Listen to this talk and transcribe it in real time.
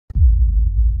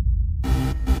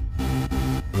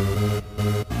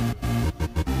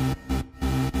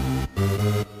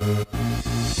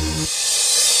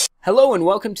Hello and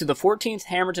welcome to the 14th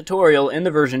Hammer tutorial in the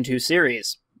version 2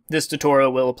 series. This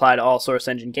tutorial will apply to all Source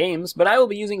Engine games, but I will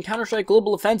be using Counter-Strike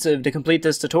Global Offensive to complete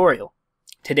this tutorial.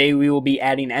 Today we will be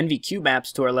adding Env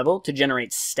Cubemaps to our level to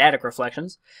generate static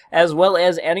reflections, as well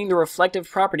as adding the reflective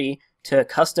property to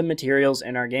custom materials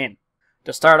in our game.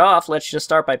 To start off, let's just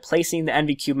start by placing the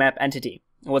Env Cubemap entity.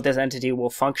 What this entity will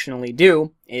functionally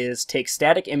do is take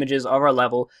static images of our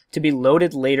level to be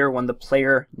loaded later when the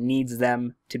player needs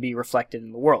them to be reflected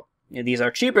in the world. These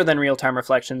are cheaper than real-time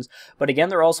reflections, but again,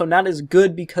 they're also not as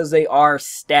good because they are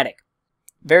static.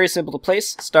 Very simple to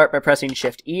place. Start by pressing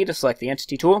Shift-E to select the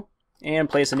entity tool, and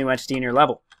place a new entity in your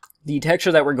level. The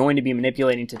texture that we're going to be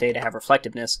manipulating today to have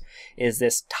reflectiveness is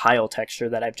this tile texture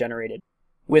that I've generated.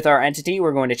 With our entity,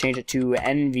 we're going to change it to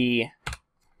Env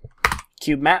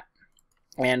Cubemap,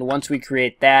 and once we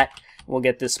create that, we'll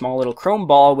get this small little chrome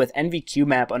ball with Env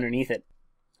Cubemap underneath it.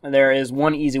 There is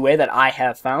one easy way that I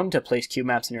have found to place cube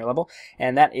maps in your level,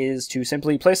 and that is to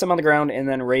simply place them on the ground and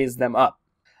then raise them up.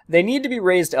 They need to be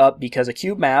raised up because a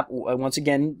cube map, once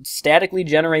again, statically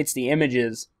generates the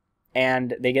images,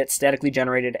 and they get statically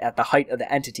generated at the height of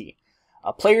the entity.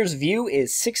 A player's view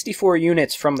is 64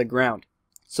 units from the ground.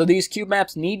 So these cube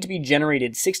maps need to be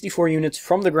generated 64 units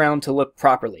from the ground to look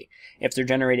properly. If they're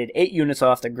generated 8 units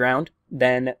off the ground,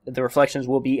 then the reflections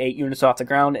will be 8 units off the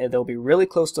ground, and they'll be really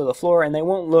close to the floor, and they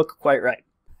won't look quite right.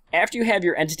 After you have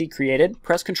your entity created,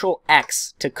 press Ctrl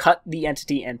X to cut the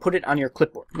entity and put it on your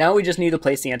clipboard. Now we just need to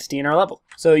place the entity in our level.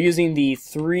 So using the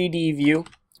 3D view,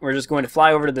 we're just going to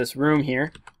fly over to this room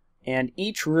here, and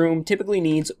each room typically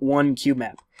needs one cube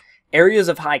map. Areas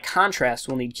of high contrast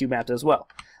will need cube maps as well.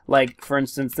 Like, for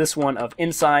instance, this one of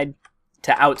inside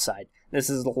to outside. This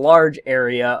is a large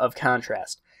area of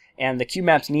contrast. And the cube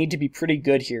maps need to be pretty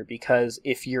good here, because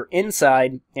if you're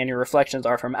inside and your reflections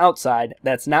are from outside,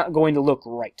 that's not going to look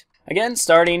right. Again,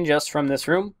 starting just from this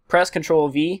room, press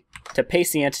Ctrl V to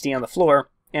paste the entity on the floor,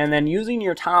 and then using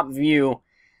your top view,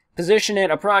 position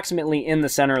it approximately in the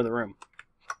center of the room.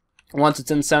 Once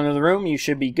it's in the center of the room, you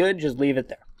should be good, just leave it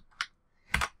there.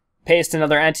 Paste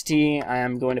another entity.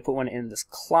 I'm going to put one in this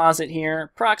closet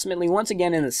here, approximately once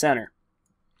again in the center.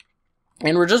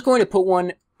 And we're just going to put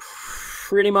one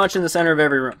pretty much in the center of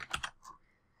every room.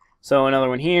 So another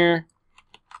one here.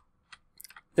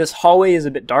 This hallway is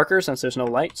a bit darker since there's no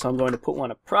light, so I'm going to put one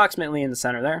approximately in the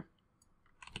center there.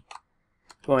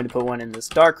 Going to put one in this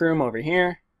dark room over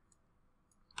here.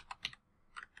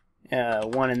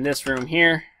 One in this room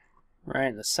here, right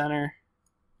in the center.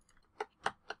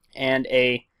 And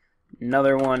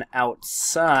another one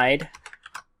outside.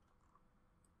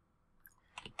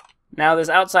 Now this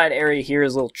outside area here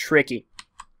is a little tricky.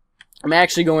 I'm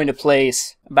actually going to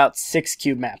place about 6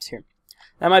 cube maps here.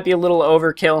 That might be a little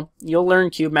overkill. You'll learn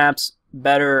cube maps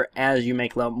better as you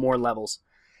make more levels.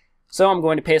 So I'm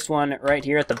going to paste one right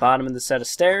here at the bottom of the set of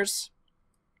stairs.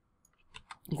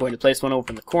 I'm going to place one over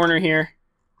in the corner here,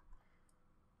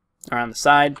 or on the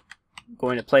side. I'm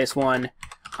going to place one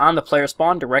on the player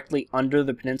spawn directly under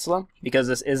the peninsula, because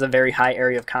this is a very high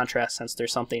area of contrast since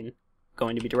there's something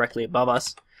going to be directly above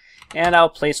us. And I'll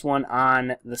place one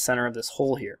on the center of this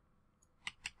hole here.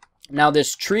 Now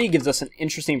this tree gives us an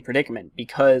interesting predicament,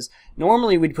 because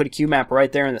normally we'd put a cube map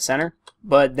right there in the center,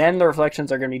 but then the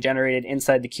reflections are going to be generated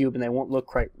inside the cube and they won't look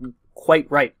quite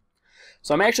right.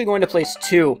 So I'm actually going to place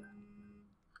 2,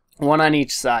 one on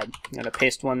each side. I'm going to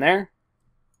paste one there,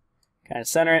 kind of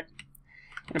center it.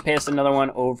 I'm going to paste another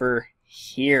one over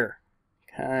here,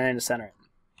 kind of center it.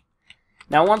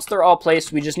 Now once they're all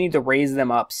placed, we just need to raise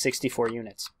them up 64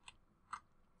 units.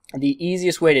 The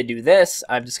easiest way to do this,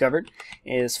 I've discovered,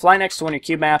 is fly next to one of your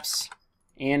cube maps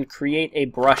and create a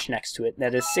brush next to it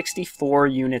that is 64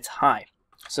 units high.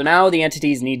 So now the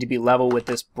entities need to be level with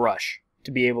this brush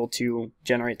to be able to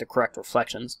generate the correct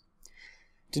reflections.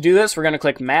 To do this, we're going to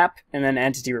click Map and then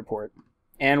Entity Report,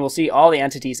 and we'll see all the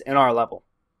entities in our level.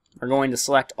 We're going to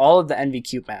select all of the Env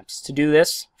cube maps. To do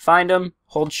this, find them,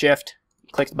 hold Shift,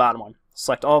 click the bottom one.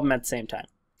 Select all of them at the same time.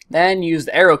 Then use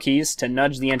the arrow keys to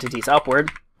nudge the entities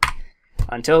upward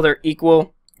until they're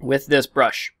equal with this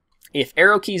brush. If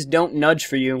arrow keys don't nudge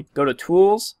for you, go to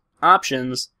Tools,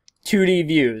 Options, 2D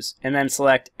Views, and then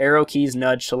select Arrow Keys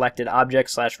Nudge Selected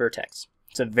Object/Vertex.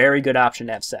 It's a very good option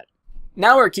to have set.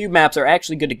 Now our cube maps are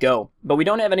actually good to go, but we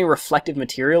don't have any reflective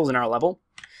materials in our level,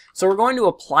 so we're going to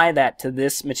apply that to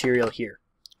this material here.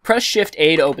 Press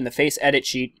Shift-A to open the Face Edit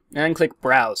sheet, and then click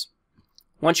Browse.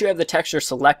 Once you have the texture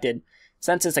selected,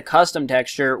 since it's a custom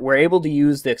texture, we're able to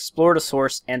use the Explore to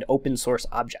Source and Open Source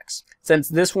objects. Since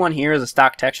this one here is a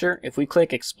stock texture, if we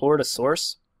click Explore to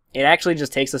Source, it actually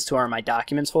just takes us to our My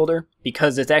Documents folder,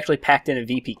 because it's actually packed in a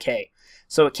VPK.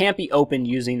 So it can't be opened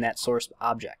using that source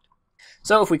object.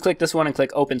 So if we click this one and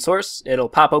click open source, it'll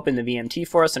pop open the VMT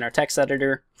for us in our text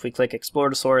editor. If we click explore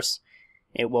to source,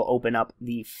 it will open up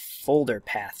the folder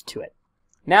path to it.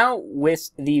 Now with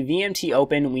the VMT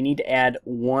open, we need to add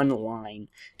one line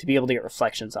to be able to get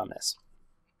reflections on this.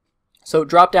 So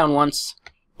drop down once,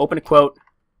 open a quote,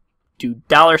 do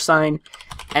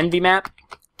 $Env Map,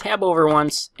 tab over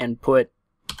once, and put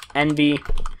Env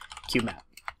Cubemap.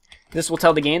 This will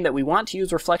tell the game that we want to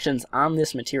use reflections on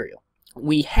this material.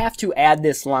 We have to add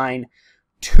this line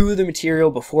to the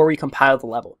material before we compile the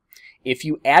level. If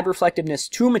you add reflectiveness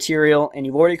to a material and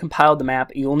you've already compiled the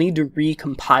map, you'll need to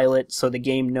recompile it so the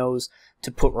game knows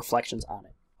to put reflections on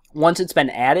it. Once it's been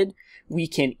added, we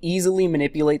can easily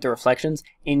manipulate the reflections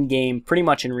in-game pretty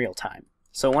much in real time.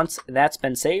 So once that's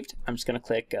been saved, I'm just going to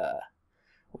click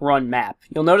Run Map.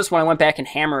 You'll notice when I went back and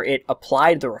hammer, it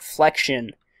applied the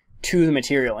reflection to the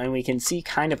material, and we can see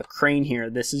kind of a crane here.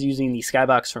 This is using the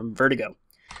skybox from Vertigo.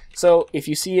 So if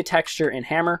you see a texture in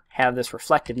Hammer have this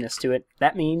reflectiveness to it,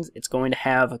 that means it's going to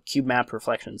have Cubemap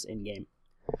reflections in game.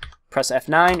 Press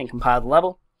F9 and compile the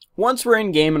level. Once we're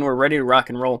in game and we're ready to rock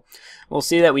and roll, we'll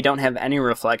see that we don't have any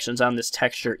reflections on this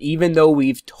texture, even though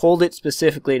we've told it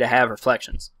specifically to have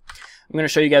reflections. I'm going to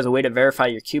show you guys a way to verify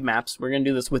your Cubemaps. We're going to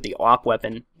do this with the op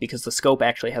weapon because the scope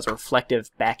actually has a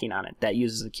reflective backing on it that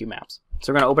uses the Cubemaps.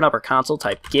 So we're going to open up our console,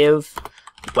 type give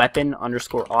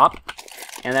weapon_op,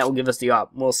 and that will give us the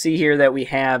op. We'll see here that we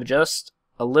have just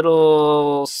a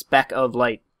little speck of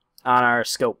light on our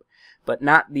scope, but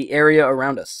not the area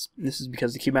around us. This is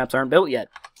because the Cubemaps aren't built yet.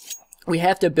 We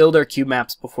have to build our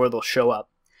Cubemaps before they'll show up.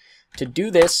 To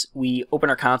do this, we open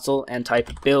our console and type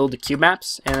build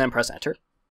Cubemaps, and then press enter.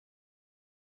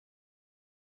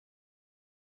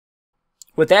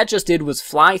 What that just did was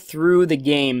fly through the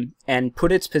game and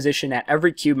put its position at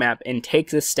every Cubemap and take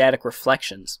the static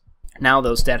reflections. Now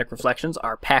those static reflections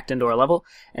are packed into our level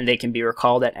and they can be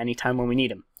recalled at any time when we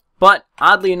need them. But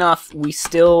oddly enough, we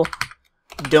still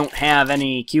don't have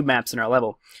any Cubemaps in our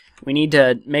level. We need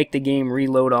to make the game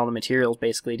reload all the materials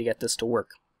basically to get this to work.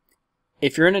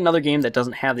 If you're in another game that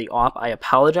doesn't have the op, I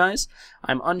apologize.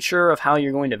 I'm unsure of how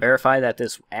you're going to verify that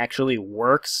this actually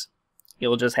works.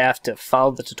 You'll just have to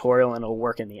follow the tutorial and it'll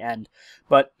work in the end.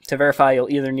 But to verify,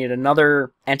 you'll either need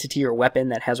another entity or weapon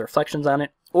that has reflections on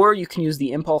it, or you can use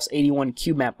the Impulse 81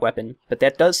 Cubemap weapon, but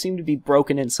that does seem to be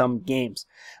broken in some games.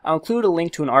 I'll include a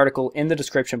link to an article in the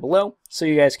description below, so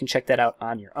you guys can check that out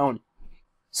on your own.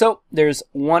 So there's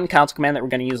one console command that we're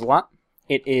going to use a lot.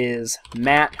 It is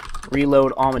mat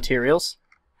reload all materials.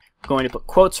 I'm going to put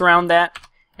quotes around that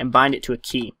and bind it to a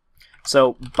key.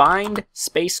 So bind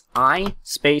space I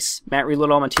space mat reload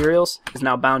all materials is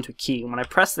now bound to a key. When I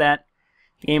press that,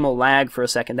 the game will lag for a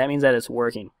second. That means that it's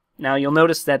working. Now you'll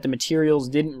notice that the materials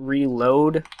didn't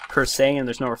reload per se and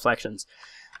there's no reflections.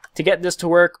 To get this to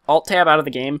work, Alt Tab out of the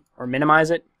game or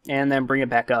minimize it and then bring it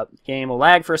back up. The game will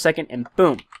lag for a second and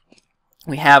boom,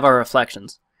 we have our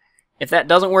reflections. If that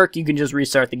doesn't work, you can just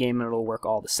restart the game and it'll work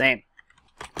all the same.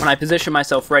 When I position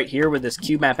myself right here where this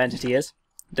Cubemap entity is,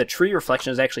 the tree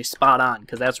reflection is actually spot on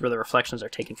because that's where the reflections are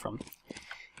taken from.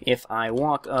 If I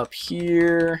walk up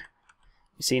here,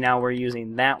 you see now we're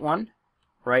using that one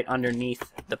right underneath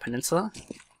the peninsula.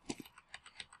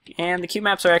 And the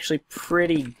Cubemaps are actually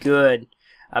pretty good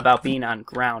about being on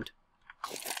ground.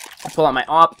 I pull out my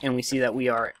op and we see that we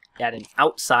are at an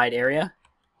outside area.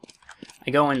 I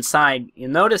go inside.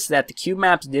 You'll notice that the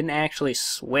Cubemaps didn't actually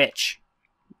switch.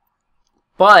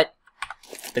 But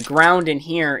the ground in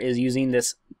here is using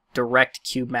this direct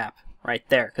Cubemap right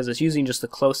there because it's using just the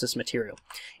closest material.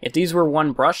 If these were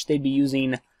one brush, they'd be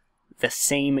using the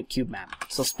same Cubemap.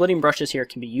 So splitting brushes here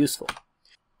can be useful.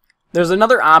 There's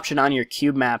another option on your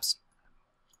Cubemaps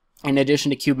in addition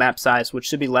to Cubemap size, which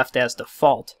should be left as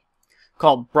default,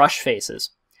 called brush faces.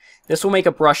 This will make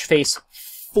a brush face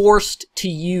forced to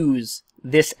use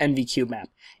this Env Cubemap.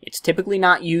 It's typically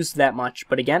not used that much,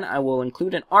 but again, I will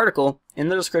include an article in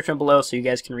the description below so you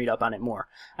guys can read up on it more.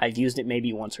 I've used it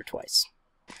maybe once or twice.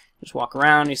 Just walk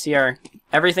around, you see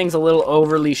everything's a little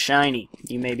overly shiny,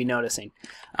 you may be noticing.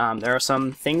 There are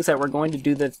some things that we're going to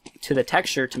do to the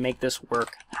texture to make this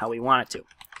work how we want it to.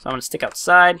 So I'm going to stick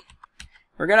outside.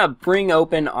 We're going to bring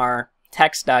open our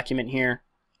text document here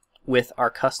with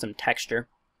our custom texture.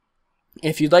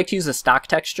 If you'd like to use a stock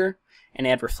texture and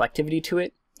add reflectivity to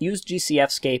it, use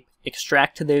GCFscape,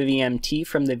 extract the VMT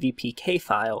from the VPK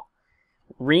file,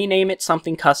 rename it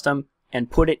something custom,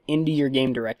 and put it into your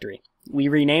game directory. We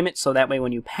rename it so that way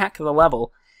when you pack the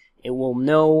level, it will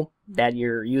know that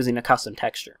you're using a custom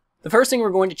texture. The first thing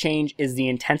we're going to change is the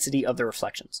intensity of the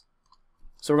reflections.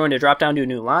 So we're going to drop down to a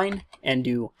new line and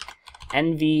do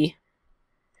Env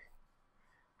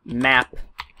Map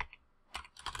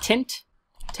tint,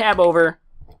 tab over,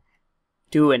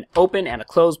 do an open and a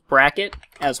close bracket,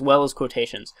 as well as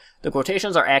quotations. The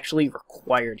quotations are actually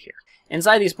required here.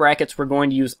 Inside these brackets, we're going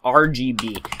to use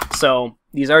RGB. So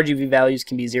these RGB values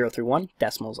can be 0 through 1.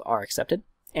 Decimals are accepted.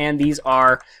 And these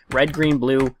are red, green,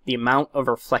 blue, the amount of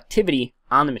reflectivity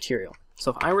on the material.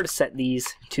 So if I were to set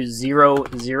these to 0,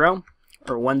 0,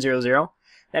 or 1, 0, 0,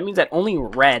 that means that only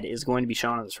red is going to be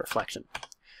shown on this reflection.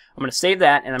 I'm going to save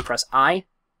that and then press I.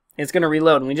 It's going to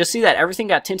reload, and we just see that everything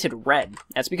got tinted red.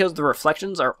 That's because the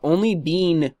reflections are only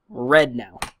being red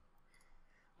now.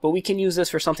 But we can use this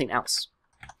for something else.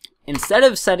 Instead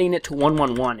of setting it to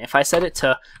 111, if I set it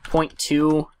to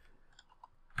 0.2,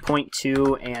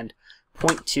 0.2, and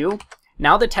 0.2,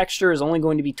 now the texture is only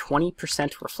going to be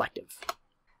 20% reflective.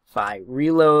 If I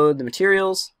reload the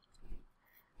materials,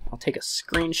 I'll take a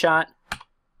screenshot,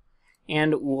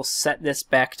 and we'll set this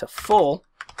back to full.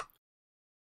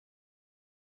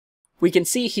 We can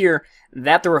see here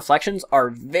that the reflections are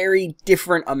very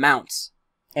different amounts.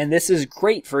 And this is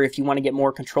great for if you want to get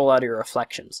more control out of your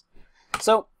reflections.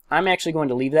 So I'm actually going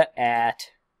to leave that at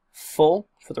full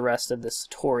for the rest of this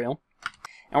tutorial.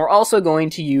 And we're also going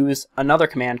to use another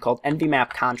command called Env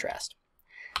Map Contrast.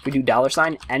 We do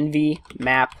 $Env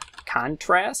Map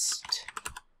Contrast,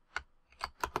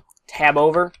 tab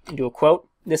over, and do a quote.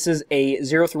 This is a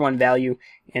 0 through 1 value,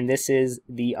 and this is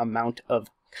the amount of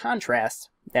contrast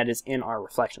that is in our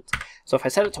reflections. So if I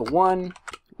set it to 1,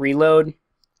 reload,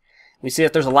 we see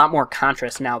that there's a lot more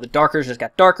contrast now. The darkers just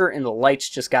got darker and the lights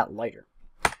just got lighter.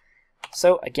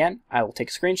 So again, I will take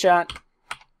a screenshot.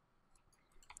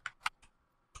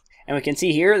 And we can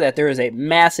see here that there is a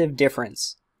massive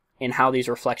difference in how these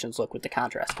reflections look with the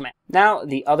contrast command. Now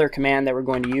the other command that we're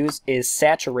going to use is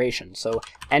saturation. So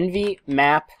Env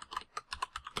Map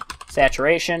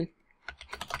Saturation,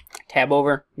 tab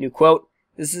over, new quote.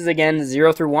 This is again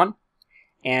 0 through 1,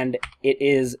 and it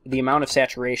is the amount of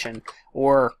saturation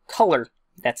or color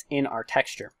that's in our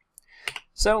texture.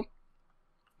 So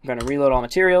I'm going to reload all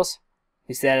materials.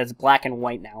 We see that it's black and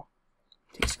white now.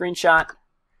 Take a screenshot,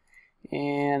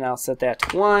 and I'll set that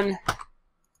to 1.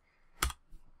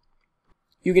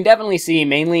 You can definitely see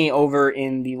mainly over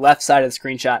in the left side of the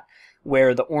screenshot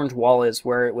where the orange wall is,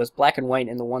 where it was black and white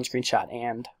in the one screenshot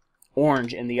and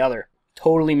orange in the other.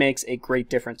 Totally makes a great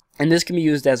difference, and this can be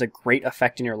used as a great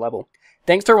effect in your level.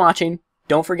 Thanks for watching.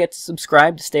 Don't forget to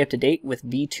subscribe to stay up to date with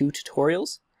V2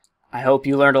 tutorials. I hope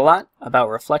you learned a lot about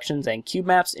reflections and cube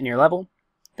maps in your level.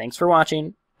 Thanks for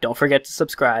watching. Don't forget to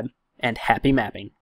subscribe, and happy mapping.